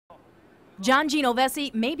John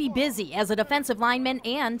Genovesi may be busy as a defensive lineman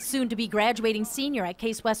and soon to be graduating senior at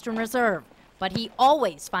Case Western Reserve, but he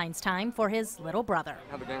always finds time for his little brother.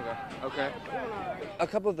 How'd the game go? Okay. A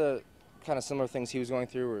couple of the kind of similar things he was going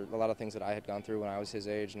through were a lot of things that I had gone through when I was his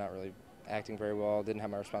age, not really acting very well, didn't have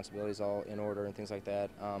my responsibilities all in order and things like that.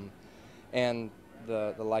 And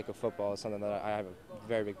the like of football is something that I have a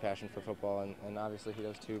very big passion for football, and obviously he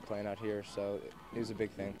does too, playing out here, so it was a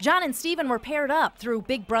big thing. John and Stephen were paired up through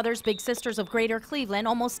Big Brothers Big Sisters of Greater Cleveland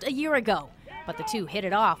almost a year ago, but the two hit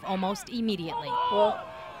it off almost immediately. Well,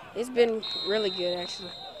 it's been really good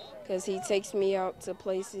actually, because he takes me out to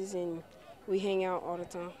places and we hang out all the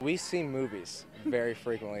time. We see movies very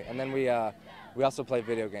frequently, and then we also play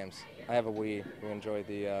video games. I have a Wii. We enjoy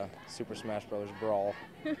the Super Smash Bros. Brawl.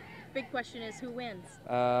 Big question is, who wins?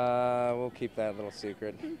 We'll keep that a little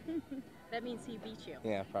secret. That means he beat you.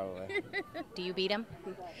 Yeah, probably. Do you beat him?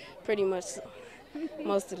 Pretty much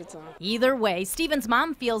most of the time. Either way, Stephen's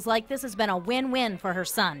mom feels like this has been a win-win for her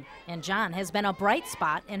son, and John has been a bright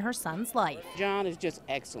spot in her son's life. John is just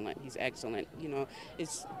excellent. He's excellent. You know, it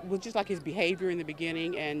was just like his behavior in the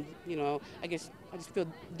beginning, and you know, I just feel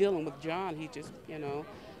dealing with John, he just, you know,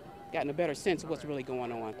 gotten a better sense of what's really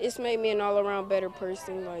going on. It's made me an all-around better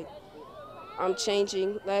person. Like, I'm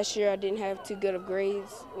changing. Last year I didn't have too good of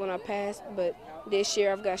grades when I passed, but this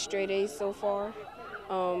year I've got straight A's so far.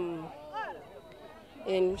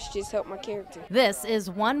 And it's just helped my character. This is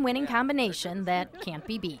one winning combination that can't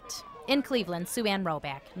be beat. In Cleveland, Sue Ann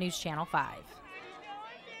Roback, News Channel 5.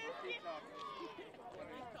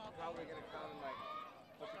 Probably gonna come and like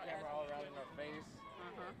put the camera all around in our face,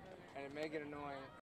 and it may get annoying.